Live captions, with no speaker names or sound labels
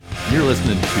You're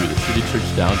listening to the City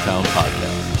Church Downtown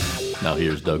podcast. Now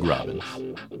here's Doug Robbins.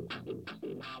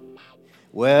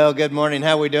 Well, good morning.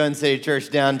 How we doing, City Church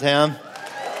Downtown?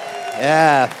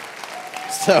 Yeah.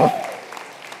 So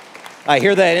I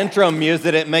hear that intro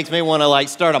music. It makes me want to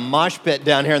start a mosh pit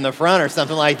down here in the front or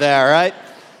something like that, right?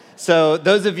 So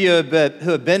those of you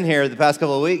who have been here the past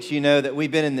couple of weeks, you know that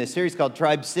we've been in this series called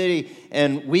Tribe City,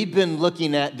 and we've been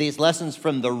looking at these lessons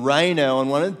from the rhino. And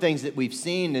one of the things that we've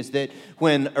seen is that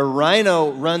when a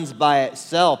rhino runs by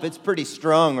itself, it's pretty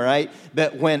strong, right?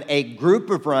 But when a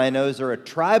group of rhinos or a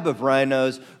tribe of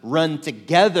rhinos run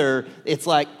together, it's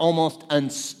like almost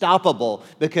unstoppable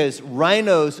because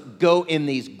rhinos go in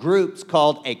these groups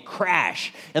called a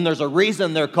crash. And there's a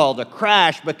reason they're called a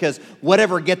crash, because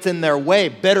whatever gets in their way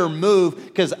better move,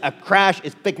 because a crash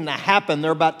is fixing to happen.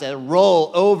 They're about to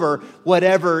roll over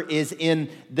whatever is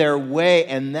in their way.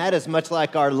 And that is much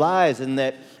like our lives in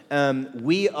that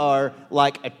we are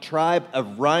like a tribe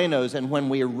of rhinos, and when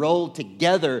we roll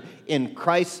together in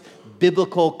Christ's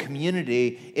biblical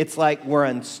community, it's like we're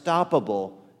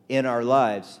unstoppable in our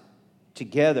lives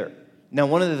together. Now,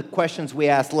 one of the questions we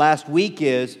asked last week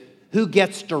is, who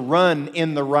gets to run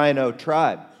in the rhino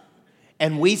tribe?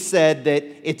 And we said that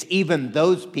it's even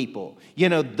those people. You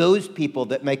know, those people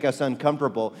that make us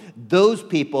uncomfortable, those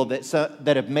people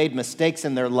that have made mistakes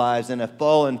in their lives and have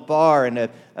fallen far and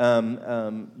have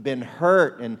been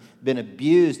hurt and been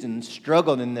abused and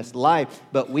struggled in this life.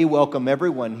 But we welcome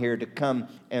everyone here to come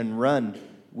and run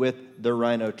with the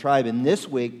Rhino tribe. And this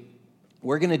week,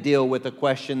 we're going to deal with a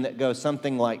question that goes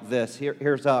something like this.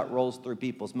 Here's how it rolls through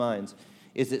people's minds.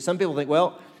 Is that some people think,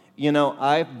 well, you know,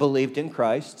 I've believed in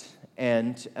Christ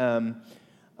and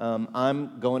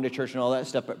I'm going to church and all that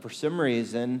stuff, but for some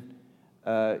reason,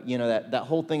 that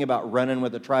whole thing about running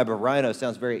with a tribe of rhinos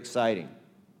sounds very exciting,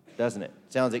 doesn't it?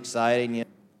 Sounds exciting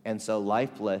and so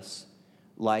lifeless,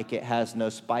 like it has no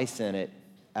spice in it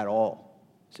at all,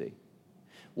 see?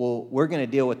 Well, we're going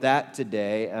to deal with that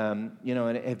today. And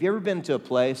have you ever been to a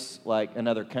place like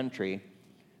another country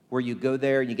where you go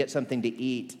there and you get something to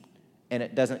eat and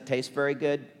it doesn't taste very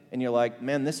good? And you're like,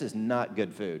 man, this is not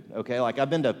good food, okay? Like, I've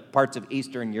been to parts of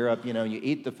Eastern Europe, you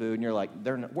eat the food, and you're like,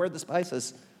 where are the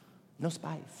spices? No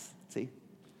spice, see?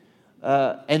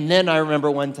 And then I remember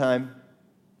one time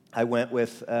I went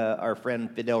with our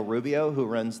friend Fidel Rubio, who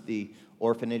runs the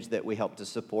orphanage that we help to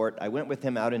support. I went with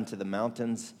him out into the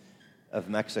mountains of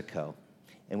Mexico,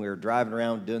 and we were driving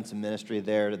around doing some ministry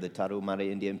there to the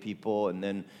Tarahumara Indian people, and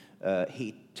then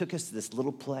he took us to this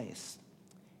little place,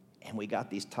 and we got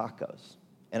these tacos.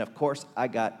 And of course, I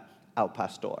got al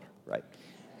pastor, right?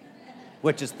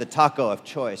 Which is the taco of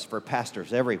choice for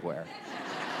pastors everywhere.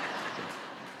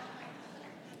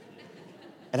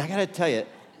 And I gotta tell you,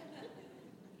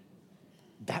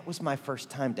 that was my first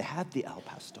time to have the al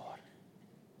pastor.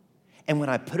 And when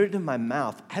I put it in my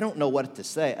mouth, I don't know what to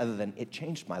say other than it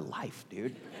changed my life,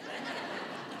 dude.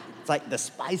 It's like the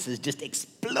spices just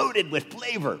exploded with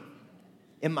flavor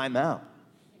in my mouth.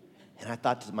 And I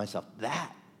thought to myself,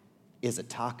 that is a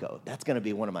taco. That's going to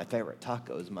be one of my favorite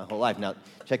tacos in my whole life. Now,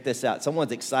 check this out.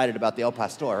 Someone's excited about the El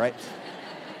Pastor, right?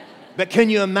 But can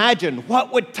you imagine,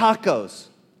 what would tacos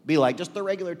be like? Just the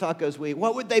regular tacos we eat.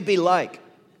 What would they be like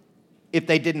if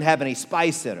they didn't have any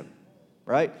spice in them,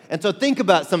 right? And so think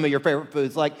about some of your favorite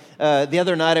foods. Like the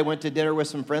other night, I went to dinner with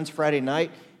some friends Friday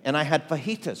night, and I had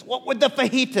fajitas. What would the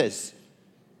fajitas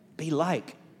be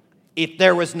like if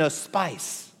there was no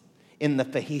spice in the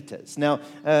fajitas? Now,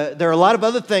 there are a lot of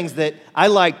other things that I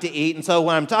like to eat, and so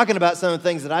when I'm talking about some of the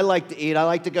things that I like to eat, I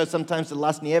like to go sometimes to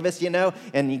Las Nieves,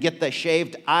 and you get the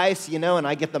shaved ice, and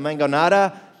I get the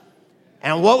mangonada.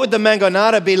 And what would the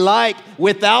mangonada be like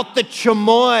without the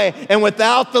chamoy and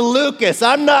without the Lucas?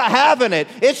 I'm not having it.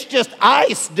 It's just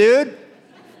ice, dude.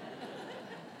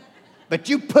 But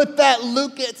you put that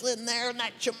Lucas in there and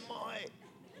that chamoy,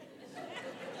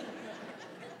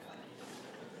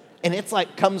 and it's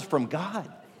like comes from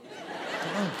God.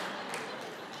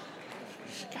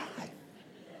 God.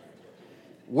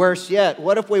 Worse yet,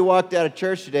 what if we walked out of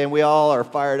church today and we all are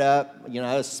fired up,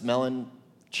 smelling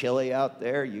chili out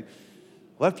there?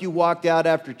 What if you walked out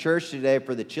after church today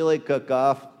for the chili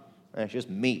cook-off and it's just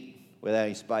meat without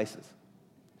any spices?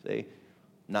 See?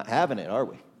 Not having it, are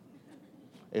we?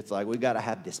 It's like we got to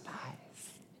have the spice.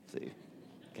 See?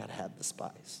 Got to have the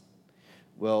spice.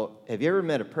 Well, have you ever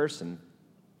met a person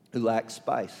who lacks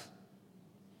spice?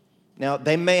 Now,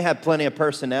 they may have plenty of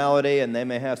personality and they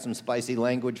may have some spicy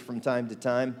language from time to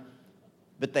time,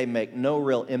 but they make no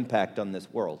real impact on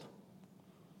this world.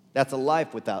 That's a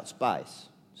life without spice.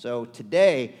 So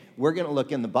today, we're going to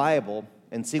look in the Bible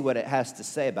and see what it has to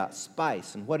say about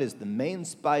spice and what is the main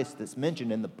spice that's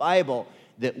mentioned in the Bible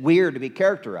that we are to be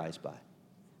characterized by?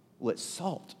 Well, it's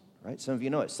salt, right? Some of you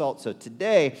know it's salt. So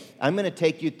today, I'm going to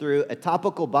take you through a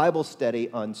topical Bible study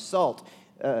on salt.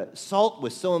 Salt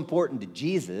was so important to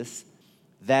Jesus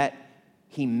that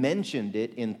he mentioned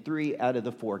it in 3 out of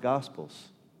the 4 Gospels.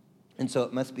 And so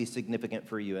it must be significant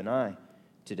for you and I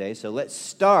today. So let's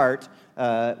start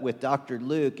with Dr.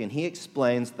 Luke, and he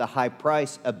explains the high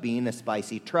price of being a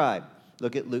spicy tribe.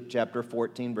 Look at Luke chapter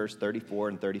 14, verse 34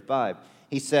 and 35.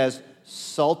 He says,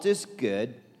 salt is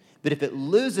good, but if it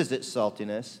loses its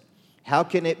saltiness, how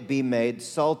can it be made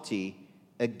salty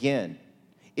again?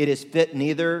 It is fit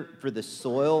neither for the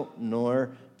soil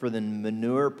nor for the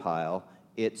manure pile.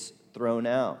 It's thrown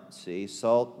out. See,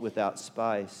 salt without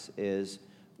spice is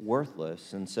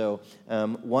worthless. And so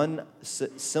one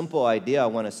simple idea I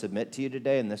want to submit to you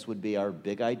today, and this would be our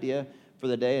big idea for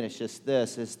the day, and it's just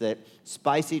this, is that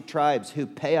spicy tribes who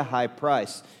pay a high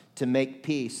price to make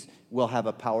peace will have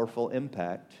a powerful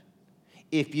impact.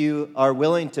 If you are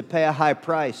willing to pay a high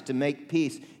price to make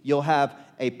peace, you'll have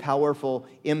a powerful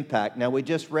impact. Now, we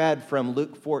just read from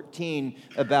Luke 14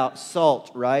 about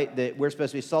salt, right? That we're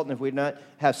supposed to be salt, and if we not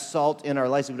have salt in our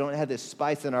lives, if we don't have this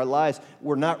spice in our lives,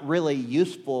 we're not really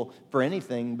useful for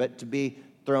anything but to be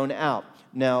thrown out.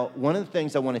 Now, one of the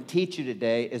things I want to teach you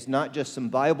today is not just some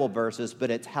Bible verses,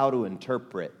 but it's how to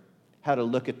interpret, how to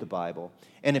look at the Bible.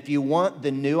 And if you want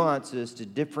the nuances to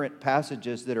different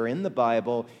passages that are in the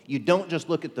Bible, you don't just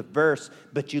look at the verse,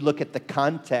 but you look at the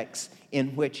context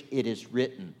in which it is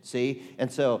written, see? And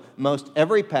so most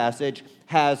every passage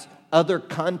has other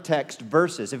context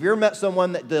verses. Have you ever met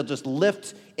someone that they'll just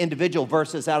lift individual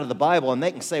verses out of the Bible and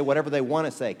they can say whatever they want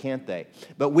to say, can't they?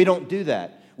 But we don't do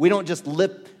that. We don't just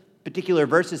lift particular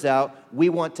verses out. We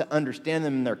want to understand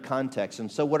them in their context. And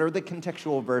so what are the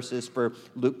contextual verses for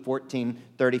Luke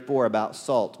 14:34 about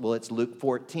salt? Well, it's Luke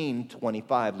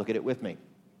 14:25. Look at it with me.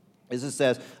 As it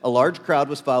says, a large crowd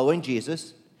was following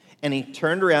Jesus, and he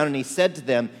turned around and he said to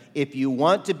them, if you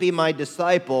want to be my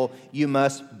disciple, you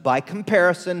must, by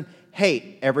comparison,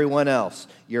 hate everyone else,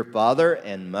 your father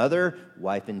and mother,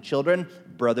 wife and children,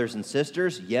 brothers and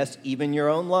sisters, yes, even your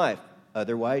own life.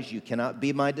 Otherwise, you cannot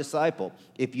be my disciple.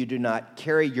 If you do not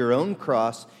carry your own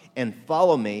cross and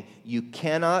follow me, you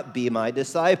cannot be my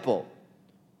disciple.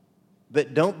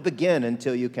 But don't begin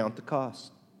until you count the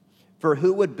cost. For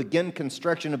who would begin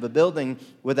construction of a building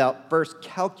without first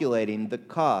calculating the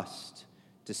cost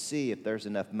to see if there's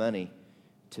enough money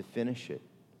to finish it?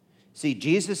 See,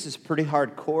 Jesus is pretty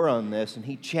hardcore on this, and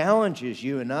he challenges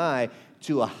you and I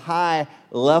to a high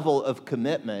level of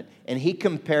commitment, and he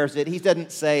compares it. He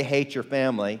doesn't say hate your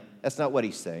family. That's not what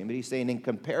he's saying, but he's saying in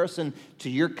comparison to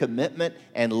your commitment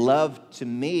and love to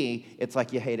me, it's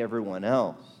like you hate everyone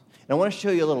else. And I want to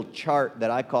show you a little chart that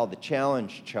I call the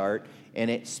challenge chart, and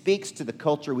it speaks to the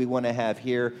culture we want to have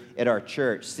here at our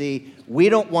church. See, we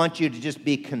don't want you to just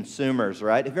be consumers,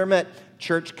 right? Have you ever met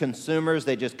church consumers?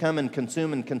 They just come and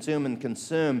consume and consume and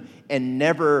consume and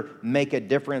never make a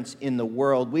difference in the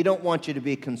world. We don't want you to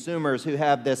be consumers who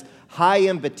have this high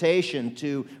invitation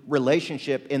to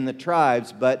relationship in the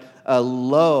tribes, but a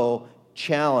low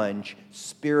challenge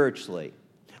spiritually.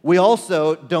 We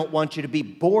also don't want you to be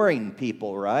boring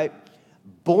people, right?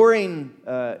 Boring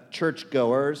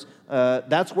churchgoers,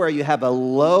 that's where you have a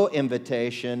low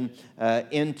invitation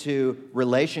into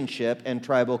relationship and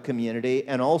tribal community,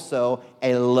 and also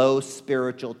a low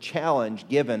spiritual challenge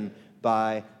given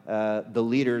by the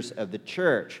leaders of the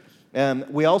church.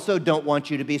 We also don't want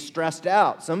you to be stressed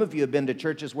out. Some of you have been to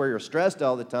churches where you're stressed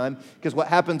all the time, because what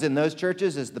happens in those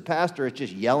churches is the pastor is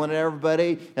just yelling at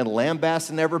everybody and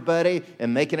lambasting everybody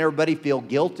and making everybody feel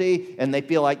guilty, and they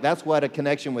feel like that's what a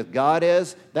connection with God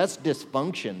is. That's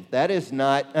dysfunction. That is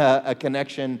not a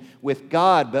connection with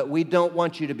God, but we don't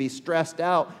want you to be stressed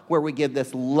out where we give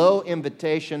this low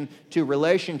invitation to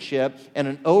relationship and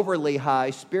an overly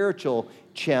high spiritual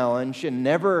challenge and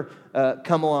never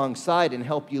come alongside and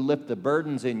help you lift the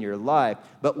burdens in your life.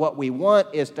 But what we want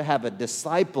is to have a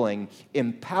discipling,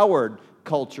 empowered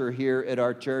culture here at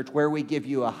our church where we give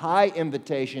you a high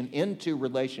invitation into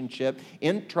relationship,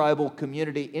 in tribal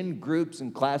community, in groups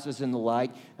and classes and the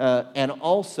like, and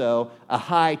also a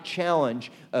high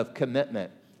challenge of commitment.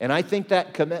 And I think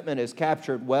that commitment is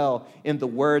captured well in the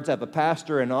words of a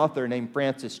pastor and author named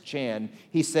Francis Chan.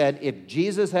 He said, if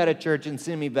Jesus had a church in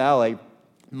Simi Valley,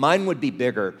 mine would be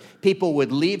bigger. People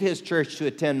would leave his church to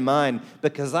attend mine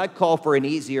because I call for an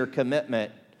easier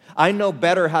commitment. I know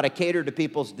better how to cater to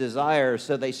people's desires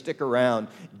so they stick around.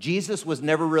 Jesus was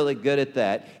never really good at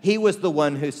that. He was the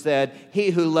one who said, he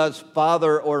who loves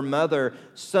father or mother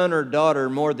son or daughter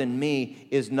more than me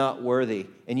is not worthy.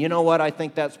 And you know what? I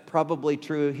think that's probably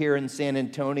true here in San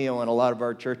Antonio and a lot of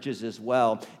our churches as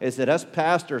well, is that us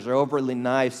pastors are overly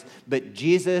nice, but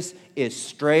Jesus is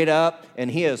straight up and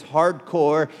he is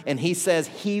hardcore, and he says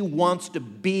he wants to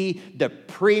be the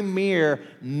premier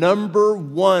number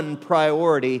one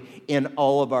priority in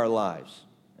all of our lives.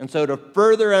 And so to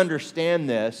further understand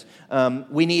this,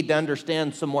 we need to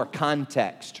understand some more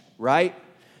context, right?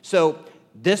 So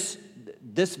these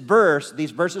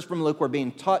verses from Luke were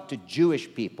being taught to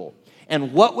Jewish people.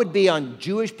 And what would be on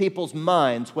Jewish people's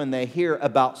minds when they hear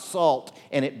about salt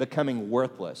and it becoming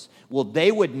worthless? Well,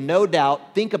 they would no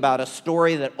doubt think about a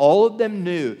story that all of them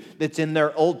knew that's in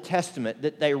their Old Testament,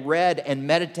 that they read and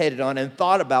meditated on and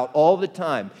thought about all the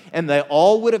time. And they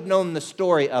all would have known the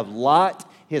story of Lot,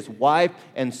 his wife,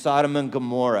 and Sodom and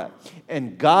Gomorrah.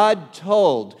 And God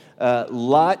told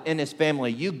Lot and his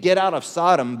family, you get out of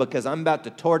Sodom because I'm about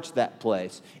to torch that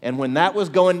place. And when that was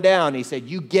going down, he said,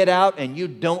 you get out and you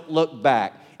don't look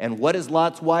back. And what does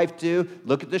Lot's wife do?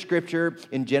 Look at the scripture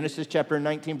in Genesis chapter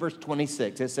 19, verse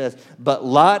 26. It says, but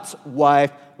Lot's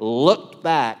wife looked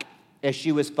back as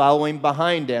she was following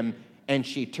behind him, and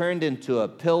she turned into a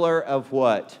pillar of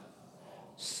what?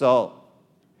 Salt.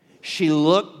 She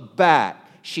looked back.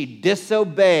 She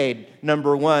disobeyed,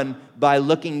 number one, by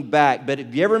looking back. But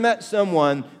have you ever met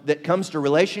someone that comes to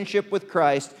relationship with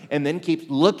Christ and then keeps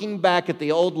looking back at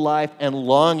the old life and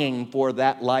longing for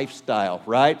that lifestyle,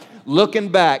 right? Looking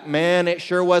back, man, it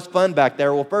sure was fun back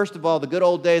there. Well, first of all, the good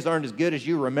old days aren't as good as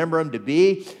you remember them to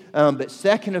be. But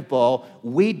second of all,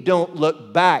 we don't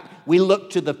look back. We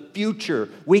look to the future.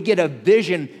 We get a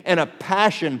vision and a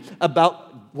passion about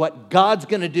what God's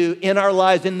going to do in our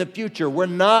lives in the future. We're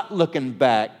not looking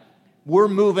back. We're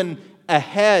moving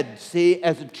ahead, see,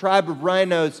 as a tribe of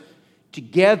rhinos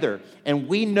together. And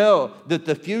we know that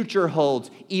the future holds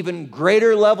even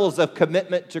greater levels of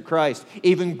commitment to Christ,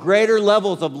 even greater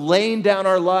levels of laying down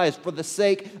our lives for the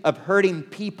sake of hurting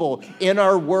people in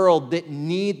our world that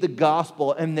need the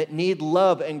gospel and that need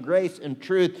love and grace and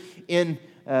truth in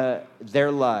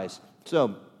their lives.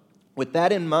 So, with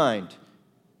that in mind,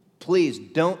 please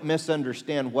don't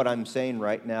misunderstand what I'm saying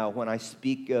right now when I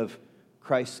speak of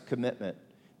Christ's commitment,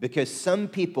 because some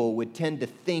people would tend to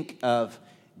think of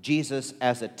Jesus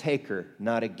as a taker,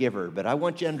 not a giver. But I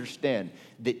want you to understand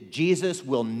that Jesus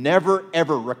will never,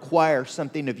 ever require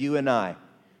something of you and I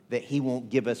that he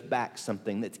won't give us back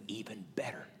something that's even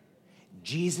better.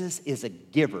 Jesus is a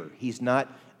giver. He's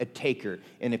not a taker.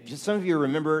 And if some of you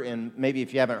remember, and maybe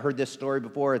if you haven't heard this story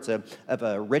before, it's of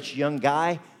a rich young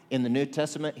guy in the New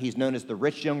Testament. He's known as the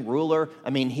rich young ruler. I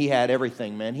mean, he had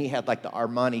everything, man. He had like the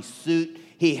Armani suit.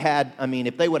 He had,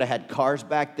 if they would have had cars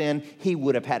back then, he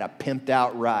would have had a pimped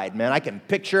out ride, man. I can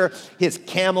picture his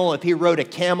camel, if he rode a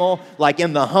camel, like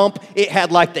in the hump, it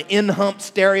had like the in-hump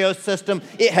stereo system.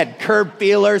 It had curb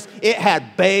feelers. It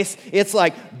had bass. It's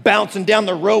like bouncing down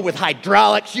the road with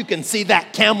hydraulics. You can see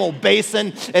that camel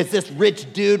basin as this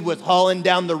rich dude was hauling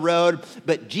down the road.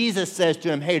 But Jesus says to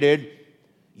him, hey, dude,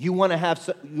 you want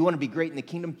to be great in the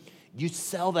kingdom? You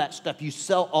sell that stuff. You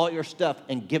sell all your stuff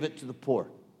and give it to the poor.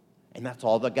 And that's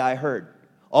all the guy heard.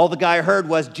 All the guy heard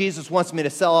was, Jesus wants me to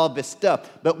sell all this stuff.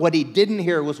 But what he didn't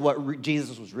hear was what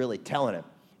Jesus was really telling him.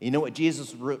 You know what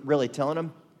Jesus was really telling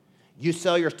him? You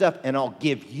sell your stuff and I'll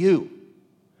give you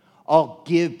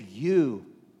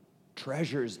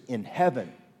treasures in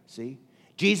heaven. See?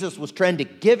 Jesus was trying to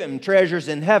give him treasures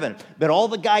in heaven. But all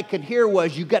the guy could hear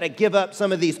was, you got to give up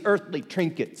some of these earthly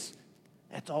trinkets.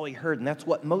 That's all he heard, and that's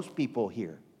what most people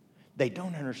hear. They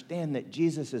don't understand that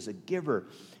Jesus is a giver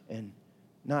and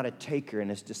not a taker.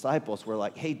 And his disciples were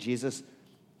like, hey, Jesus,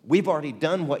 we've already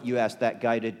done what you asked that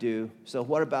guy to do, so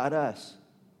what about us?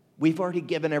 We've already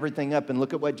given everything up. And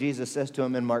look at what Jesus says to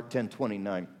him in Mark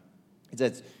 10:29. He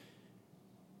says,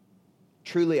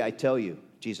 truly I tell you,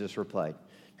 Jesus replied,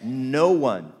 no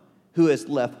one who has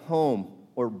left home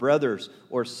or brothers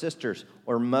or sisters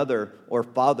or mother or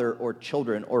father or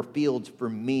children or fields for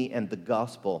me and the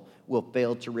gospel will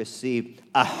fail to receive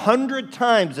 100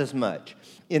 times as much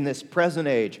in this present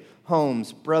age: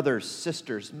 homes, brothers,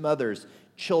 sisters, mothers,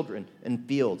 children, and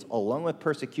fields, along with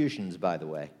persecutions, by the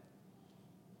way,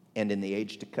 and in the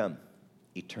age to come,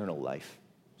 eternal life.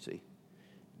 See,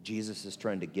 Jesus is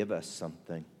trying to give us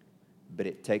something, but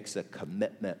it takes a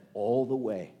commitment all the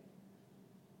way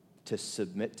to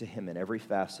submit to him in every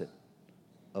facet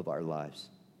of our lives.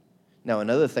 Now,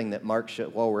 another thing that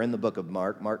while we're in the book of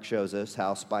Mark shows us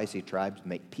how spicy tribes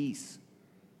make peace.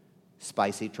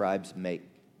 Spicy tribes make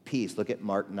peace. Look at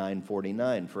Mark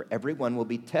 9:49. For everyone will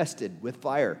be tested with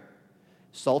fire.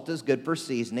 Salt is good for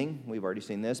seasoning. We've already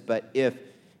seen this. But if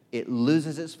it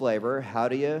loses its flavor. How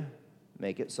do you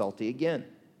make it salty again?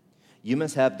 You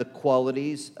must have the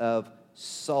qualities of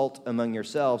salt among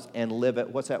yourselves and live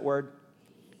at, what's that word?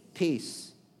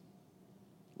 Peace.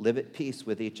 Live at peace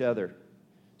with each other.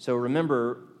 So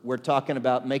remember, we're talking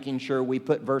about making sure we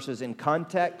put verses in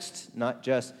context, not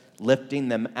just lifting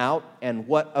them out, and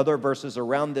what other verses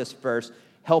around this verse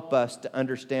help us to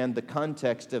understand the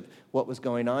context of what was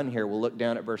going on here. We'll look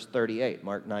down at verse 38,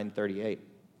 Mark 9:38.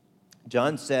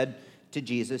 John said to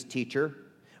Jesus, "Teacher,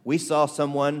 we saw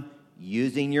someone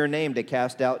using your name to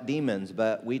cast out demons,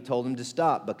 but we told him to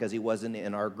stop because he wasn't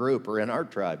in our group or in our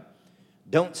tribe."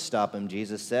 "Don't stop him,"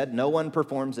 Jesus said. "No one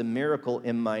performs a miracle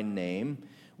in my name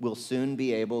will soon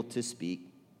be able to speak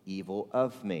evil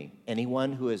of me.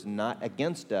 Anyone who is not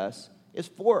against us is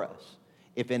for us.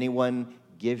 If anyone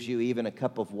gives you even a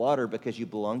cup of water because you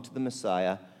belong to the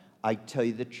Messiah, I tell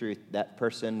you the truth, that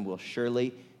person will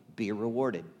surely be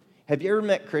rewarded." Have you ever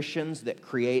met Christians that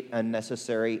create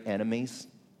unnecessary enemies?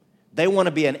 They want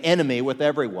to be an enemy with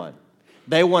everyone.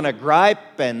 They want to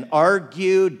gripe and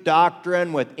argue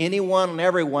doctrine with anyone and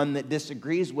everyone that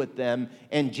disagrees with them.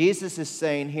 And Jesus is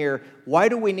saying here, why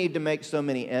do we need to make so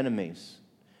many enemies?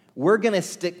 We're going to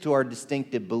stick to our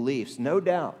distinctive beliefs, no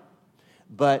doubt.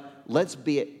 But let's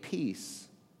be at peace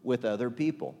with other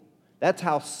people. That's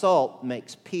how salt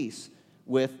makes peace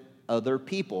with other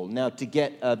people. Now, to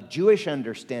get a Jewish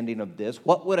understanding of this,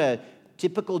 what would a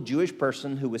typical Jewish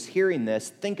person who was hearing this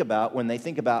think about when they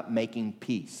think about making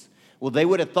peace? Well, they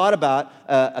would have thought about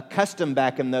a custom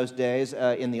back in those days,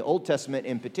 in the Old Testament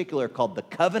in particular, called the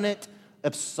covenant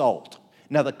of salt.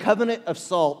 Now, the covenant of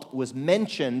salt was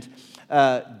mentioned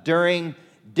during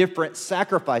different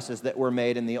sacrifices that were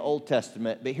made in the Old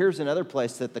Testament. But here's another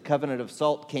place that the covenant of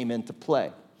salt came into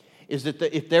play, is that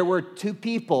if there were two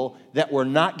people that were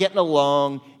not getting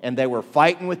along and they were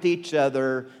fighting with each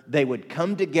other, they would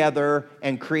come together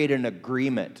and create an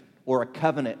agreement or a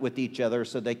covenant with each other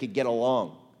so they could get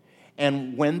along.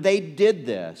 And when they did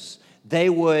this, they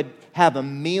would have a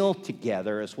meal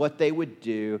together is what they would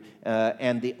do.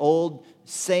 And the old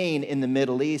saying in the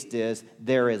Middle East is,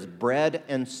 there is bread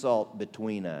and salt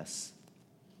between us.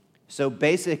 So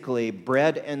basically,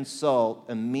 bread and salt,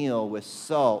 a meal with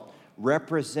salt,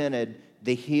 represented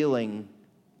the healing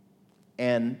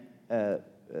and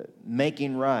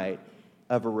making right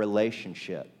of a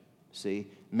relationship. See,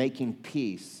 making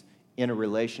peace in a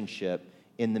relationship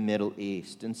in the Middle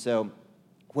East. And so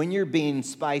when you're being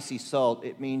spicy salt,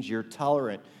 it means you're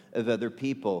tolerant of other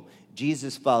people,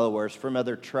 Jesus followers from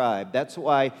other tribes. That's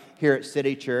why here at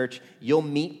City Church, you'll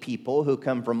meet people who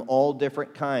come from all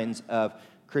different kinds of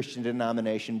Christian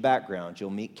denomination backgrounds.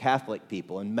 You'll meet Catholic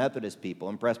people and Methodist people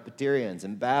and Presbyterians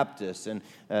and Baptists and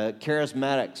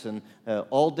Charismatics and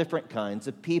all different kinds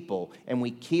of people. And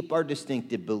we keep our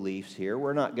distinctive beliefs here.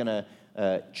 We're not going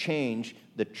to change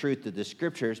the truth of the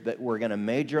Scriptures, but we're going to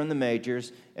major on the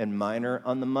majors and minor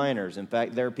on the minors. In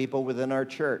fact, there are people within our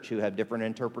church who have different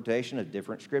interpretation of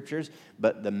different Scriptures,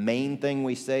 but the main thing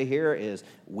we say here is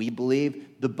we believe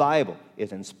the Bible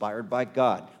is inspired by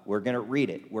God. We're going to read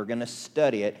it. We're going to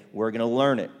study it. We're going to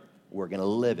learn it. We're going to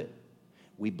live it.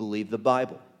 We believe the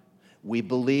Bible. We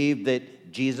believe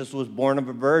that Jesus was born of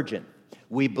a virgin.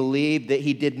 We believe that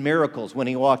he did miracles when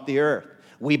he walked the earth.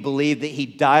 We believe that he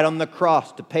died on the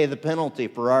cross to pay the penalty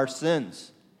for our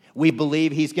sins. We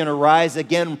believe he's going to rise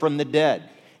again from the dead.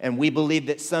 And we believe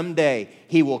that someday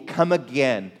he will come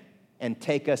again and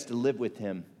take us to live with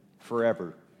him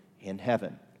forever in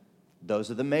heaven. Those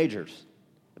are the majors.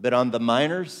 But on the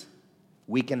minors,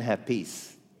 we can have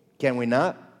peace. Can we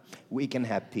not? We can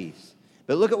have peace.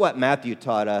 But look at what Matthew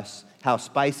taught us, how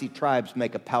spicy tribes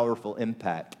make a powerful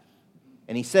impact.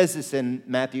 And he says this in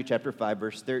Matthew chapter 5,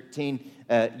 verse 13.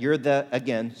 You're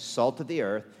again, salt of the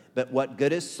earth, but what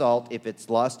good is salt if it's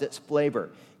lost its flavor?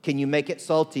 Can you make it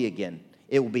salty again?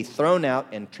 It will be thrown out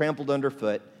and trampled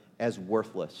underfoot as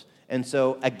worthless. And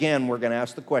so, again, we're going to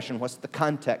ask the question, what's the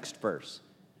context first?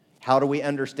 How do we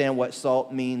understand what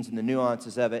salt means and the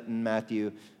nuances of it in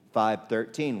Matthew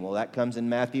 5:13? Well, that comes in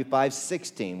Matthew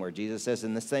 5:16, where Jesus says,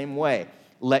 in the same way,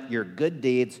 let your good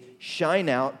deeds shine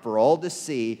out for all to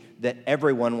see, that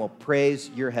everyone will praise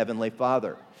your heavenly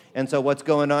Father. And so what's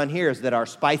going on here is that our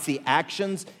spicy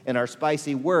actions and our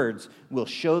spicy words will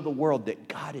show the world that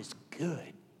God is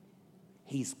good.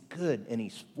 He's good and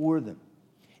he's for them.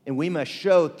 And we must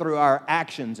show through our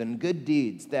actions and good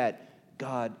deeds that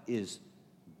God is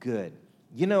good.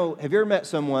 You know, have you ever met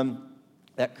someone,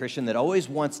 that Christian, that always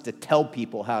wants to tell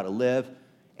people how to live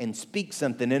and speak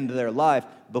something into their life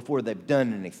before they've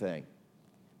done anything?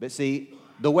 But see,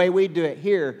 the way we do it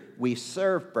here, we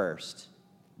serve first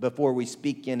before we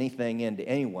speak anything into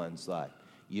anyone's life.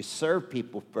 You serve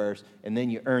people first, and then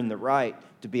you earn the right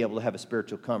to be able to have a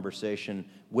spiritual conversation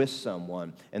with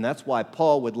someone. And that's why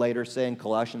Paul would later say in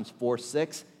Colossians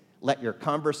 4:6, let your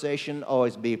conversation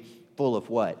always be full of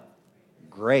what?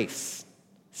 Grace,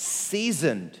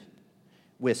 seasoned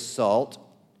with salt,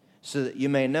 so that you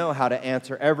may know how to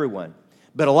answer everyone.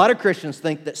 But a lot of Christians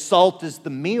think that salt is the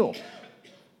meal.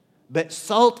 But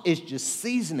salt is just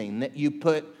seasoning that you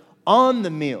put on the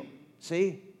meal.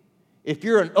 See? If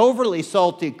you're an overly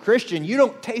salty Christian, you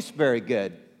don't taste very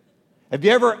good. Have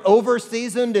you ever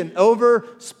over-seasoned and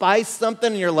over-spiced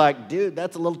something and you're like, dude,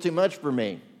 that's a little too much for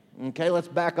me. Okay, let's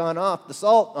back on off the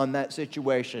salt on that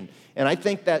situation. And I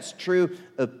think that's true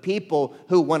of people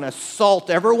who want to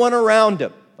salt everyone around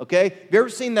them. Okay? Have you ever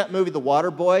seen that movie, The Water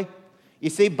Boy?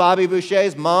 You see Bobby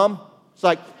Boucher's mom? It's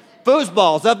like,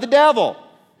 foosballs of the devil.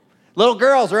 Little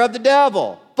girls are of the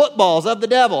devil. Football's of the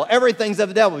devil. Everything's of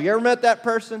the devil. You ever met that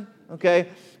person? Okay.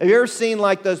 Have you ever seen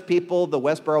like those people, the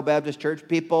Westboro Baptist Church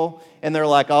people, and they're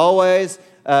like always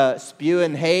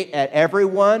spewing hate at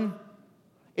everyone?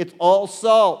 It's all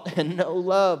salt and no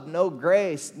love, no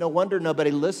grace. No wonder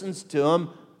nobody listens to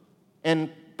them. And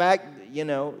in fact,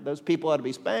 those people ought to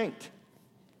be spanked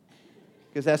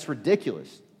because that's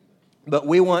ridiculous. But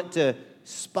we want to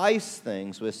spice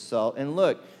things with salt. And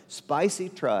look, spicy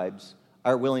tribes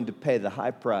are willing to pay the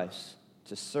high price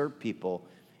to serve people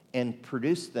and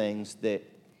produce things that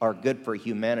are good for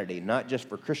humanity, not just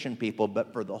for Christian people,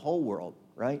 but for the whole world,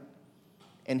 right?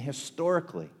 And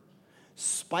historically,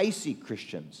 spicy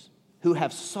Christians who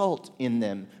have salt in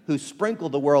them, who sprinkle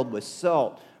the world with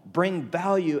salt, bring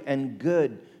value and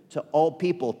good to all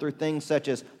people through things such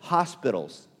as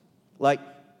hospitals. Like,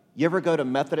 you ever go to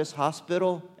Methodist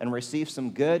Hospital and receive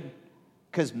some good?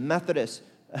 Because Methodists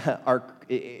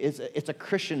it's a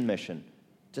Christian mission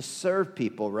to serve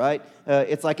people, right?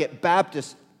 It's like at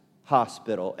Baptist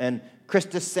Hospital and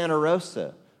Christus Santa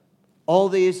Rosa. All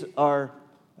these are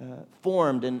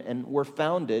formed and were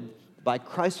founded by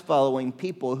Christ-following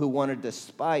people who wanted to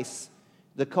spice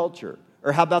the culture.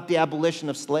 Or how about the abolition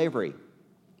of slavery?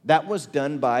 That was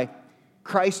done by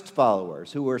Christ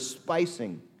followers who were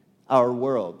spicing our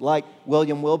world, like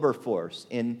William Wilberforce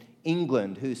in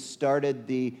England, who started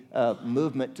the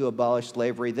movement to abolish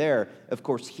slavery there. Of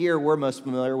course, here we're most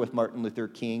familiar with Martin Luther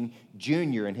King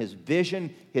Jr. and his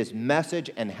vision, his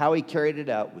message, and how he carried it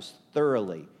out was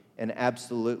thoroughly and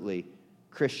absolutely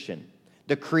Christian.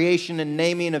 The creation and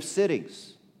naming of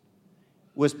cities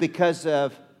was because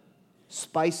of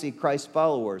spicy Christ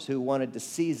followers who wanted to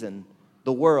season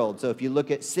the world. So if you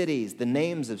look at cities, the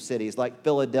names of cities like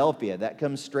Philadelphia, that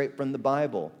comes straight from the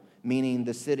Bible, meaning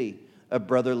the city of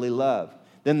brotherly love.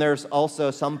 Then there's also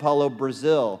São Paulo,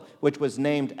 Brazil, which was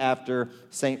named after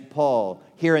St. Paul.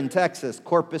 Here in Texas,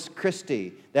 Corpus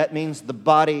Christi, that means the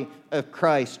body of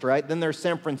Christ, right? Then there's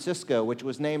San Francisco, which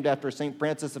was named after St.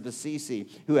 Francis of Assisi,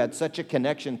 who had such a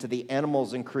connection to the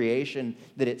animals in creation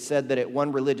that it said that at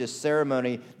one religious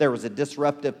ceremony, there was a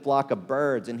disruptive flock of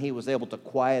birds, and he was able to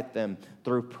quiet them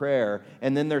through prayer.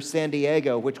 And then there's San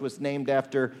Diego, which was named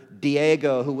after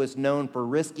Diego, who was known for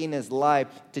risking his life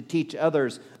to teach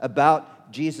others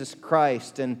about Jesus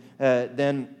Christ. And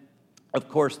then, of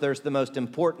course, there's the most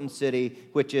important city,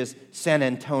 which is San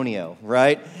Antonio,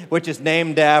 right? Which is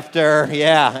named after,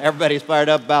 everybody's fired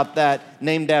up about that,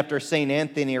 named after St.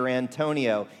 Anthony or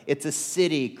Antonio. It's a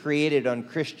city created on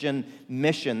Christian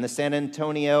mission, the San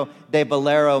Antonio de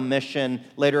Valero mission,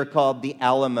 later called the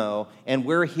Alamo. And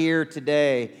we're here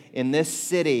today in this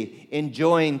city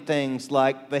enjoying things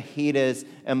like fajitas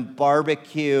and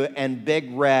barbecue and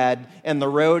Big Red and the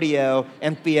rodeo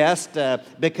and fiesta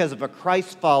because of a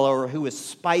Christ follower who is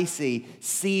spicy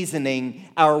seasoning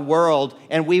our world.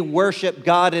 And we worship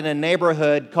God in a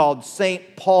neighborhood called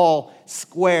St. Paul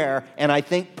Square, and I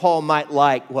think Paul might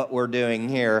like what we're doing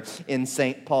here in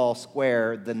St. Paul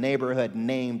Square, the neighborhood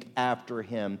named after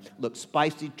him. Look,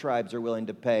 spicy tribes are willing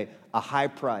to pay a high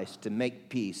price to make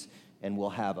peace and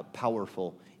will have a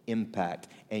powerful impact.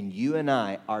 And you and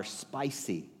I are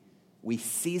spicy. We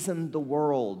season the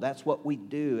world. That's what we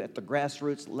do at the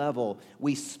grassroots level.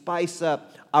 We spice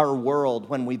up our world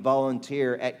when we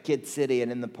volunteer at Kid City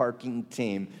and in the parking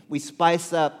team. We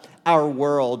spice up our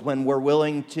world when we're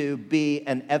willing to be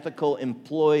an ethical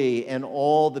employee, and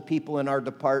all the people in our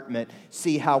department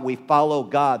see how we follow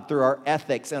God through our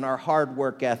ethics and our hard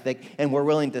work ethic, and we're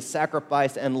willing to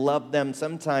sacrifice and love them,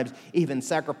 sometimes even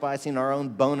sacrificing our own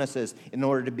bonuses in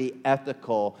order to be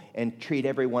ethical and treat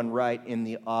everyone right in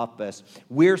the office. this.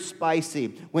 We're spicy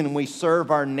when we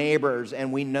serve our neighbors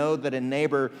and we know that a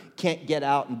neighbor can't get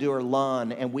out and do her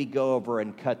lawn and we go over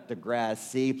and cut the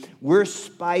grass. See, we're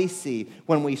spicy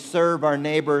when we serve our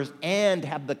neighbors and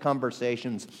have the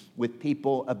conversations with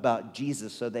people about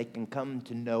Jesus so they can come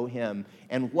to know him.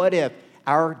 And what if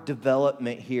our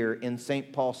development here in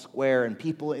St. Paul Square and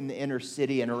people in the inner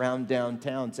city and around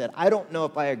downtown said, I don't know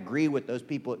if I agree with those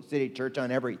people at City Church on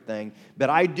everything,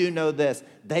 but I do know this.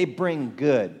 They bring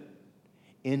good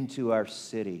into our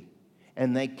city,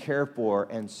 and they care for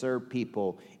and serve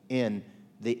people in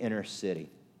the inner city.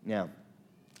 Now,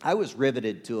 I was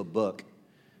riveted to a book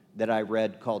that I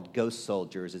read called Ghost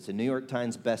Soldiers. It's a New York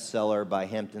Times bestseller by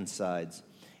Hampton Sides,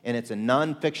 and it's a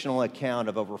non-fictional account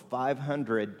of over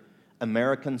 500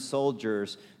 American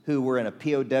soldiers who were in a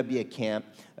POW camp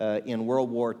in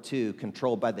World War II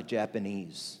controlled by the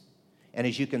Japanese. And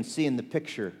as you can see in the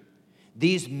picture,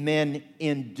 these men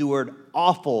endured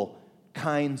awful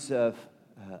kinds of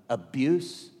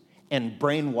abuse and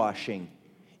brainwashing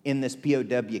in this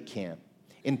POW camp.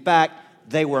 In fact,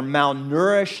 they were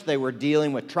malnourished, they were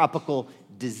dealing with tropical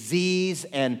disease,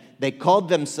 and they called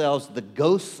themselves the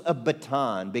Ghosts of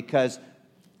Bataan because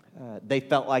they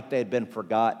felt like they had been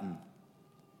forgotten.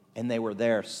 And they were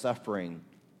there suffering,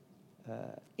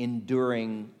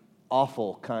 enduring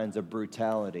awful kinds of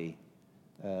brutality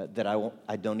that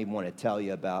I don't even want to tell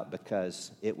you about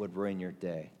because it would ruin your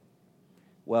day.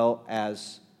 Well,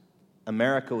 as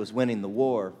America was winning the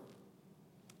war,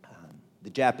 the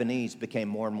Japanese became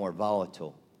more and more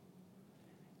volatile.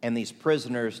 And these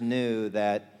prisoners knew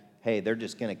that, hey, they're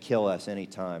just going to kill us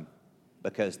anytime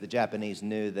because the Japanese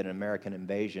knew that an American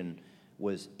invasion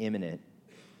was imminent.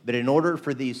 But in order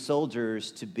for these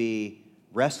soldiers to be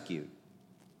rescued,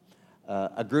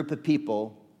 a group of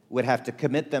people would have to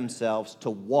commit themselves to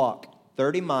walk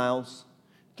 30 miles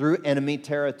through enemy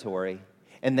territory,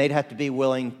 and they'd have to be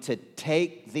willing to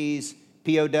take these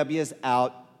POWs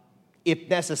out, if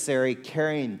necessary,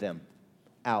 carrying them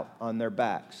out on their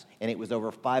backs. And it was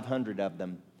over 500 of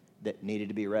them that needed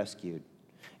to be rescued.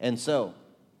 And so,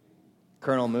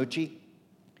 Colonel Mucci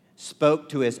spoke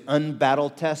to his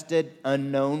unbattle-tested,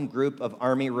 unknown group of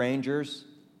Army Rangers,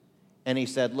 and he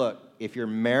said, look, if you're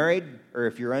married or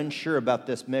if you're unsure about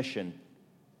this mission,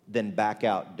 then back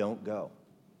out, don't go.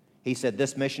 He said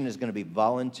this mission is going to be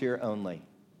volunteer only.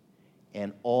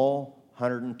 And all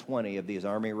 120 of these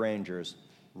Army Rangers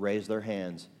raised their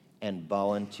hands and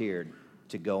volunteered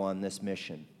to go on this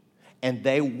mission. And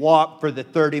they walked for the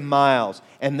 30 miles,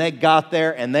 and they got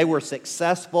there, and they were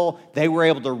successful. They were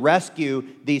able to rescue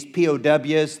these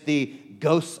POWs, the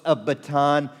Ghosts of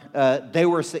Bataan. They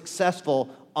were successful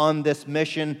on this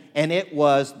mission, and it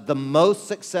was the most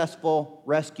successful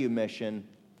rescue mission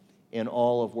in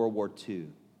all of World War II.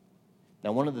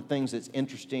 Now, one of the things that's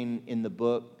interesting in the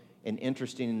book and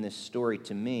interesting in this story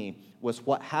to me was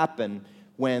what happened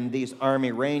when these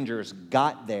Army Rangers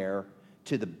got there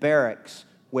to the barracks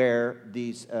where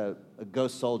these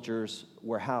ghost soldiers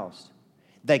were housed.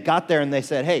 They got there and they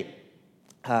said, hey,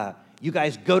 you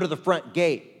guys go to the front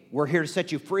gate. We're here to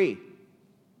set you free.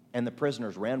 And the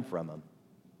prisoners ran from them.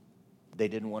 They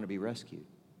didn't want to be rescued.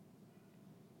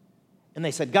 And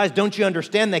they said, guys, don't you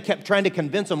understand? They kept trying to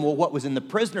convince them, well, what was in the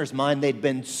prisoner's mind? They'd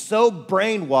been so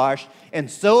brainwashed and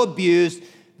so abused,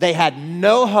 they had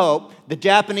no hope. The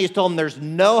Japanese told them, there's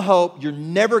no hope. You're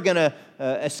never going to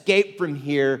escape from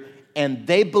here. And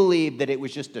they believed that it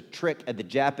was just a trick of the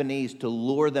Japanese to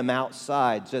lure them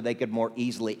outside so they could more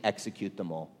easily execute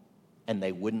them all. And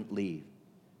they wouldn't leave.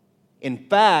 In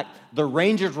fact, the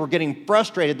Rangers were getting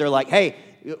frustrated. They're like, hey,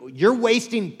 you're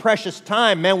wasting precious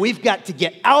time, man. We've got to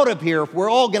get out of here if we're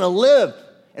all going to live.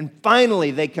 And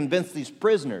finally, they convinced these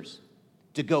prisoners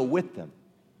to go with them.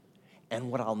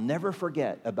 And what I'll never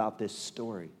forget about this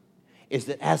story is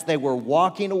that as they were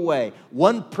walking away,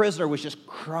 one prisoner was just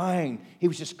crying. He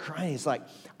was just crying. He's like,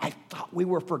 I thought we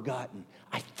were forgotten.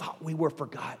 I thought we were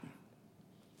forgotten.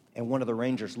 And one of the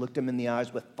Rangers looked him in the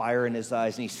eyes with fire in his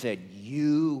eyes, and he said,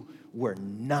 you're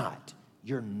not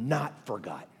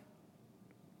forgotten.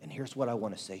 And here's what I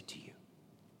want to say to you.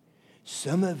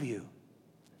 Some of you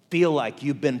feel like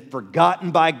you've been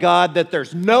forgotten by God, that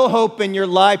there's no hope in your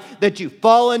life, that you've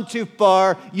fallen too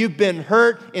far, you've been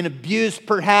hurt and abused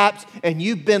perhaps, and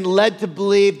you've been led to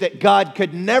believe that God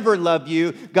could never love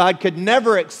you, God could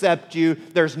never accept you,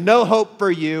 there's no hope for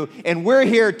you, and we're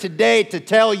here today to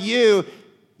tell you,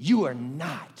 you are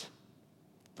not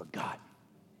forgotten.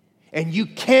 And you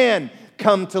can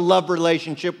come to love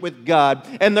relationship with God.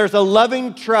 And there's a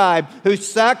loving tribe who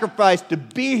sacrificed to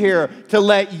be here to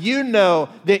let you know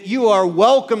that you are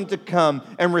welcome to come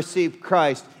and receive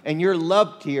Christ. And you're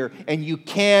loved here, and you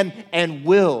can and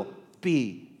will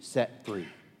be set free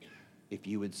if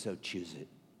you would so choose it.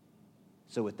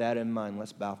 So with that in mind,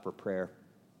 let's bow for prayer.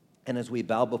 And as we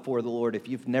bow before the Lord, if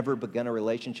you've never begun a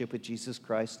relationship with Jesus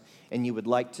Christ and you would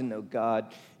like to know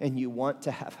God and you want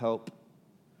to have hope,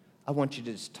 I want you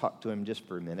to just talk to him just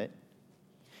for a minute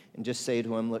and just say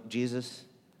to him, look, Jesus,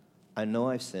 I know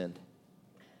I've sinned.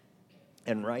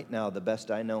 And right now, the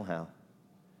best I know how,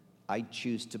 I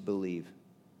choose to believe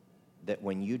that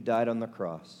when you died on the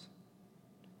cross,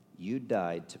 you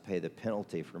died to pay the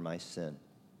penalty for my sin.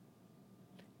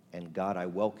 And God, I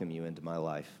welcome you into my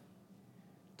life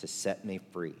to set me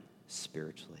free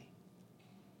spiritually.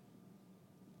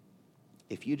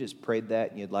 If you just prayed that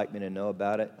and you'd like me to know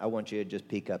about it, I want you to just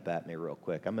peek up at me real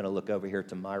quick. I'm going to look over here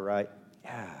to my right.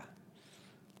 Yeah,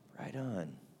 right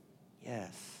on.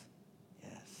 Yes,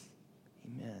 yes,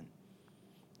 amen.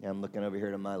 Yeah, I'm looking over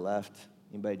here to my left.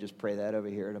 Anybody just pray that over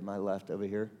here to my left over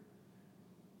here?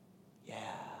 Yeah,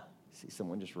 see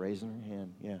someone just raising their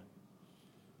hand, yeah.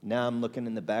 Now I'm looking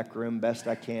in the back room best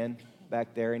I can.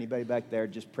 Back there, anybody back there,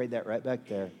 just pray that right back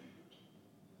there.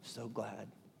 So glad.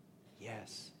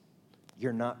 Yes.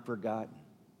 You're not forgotten.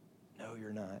 No,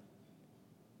 you're not.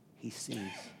 He sees.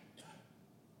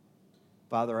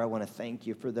 Father, I want to thank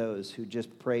you for those who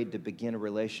just prayed to begin a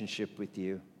relationship with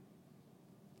you.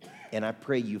 And I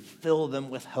pray you fill them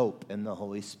with hope in the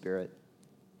Holy Spirit.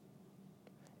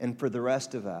 And for the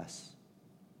rest of us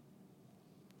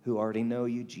who already know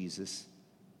you, Jesus,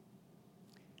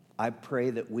 I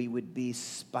pray that we would be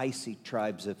spicy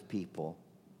tribes of people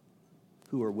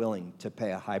who are willing to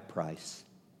pay a high price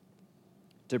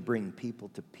to bring people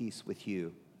to peace with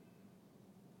you.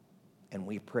 And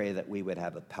we pray that we would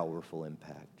have a powerful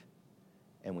impact.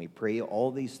 And we pray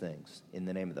all these things in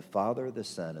the name of the Father, the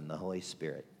Son, and the Holy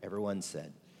Spirit. Everyone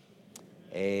said,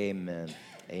 amen.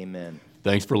 Amen.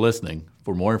 Thanks for listening.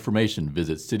 For more information,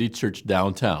 visit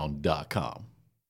citychurchdowntown.com.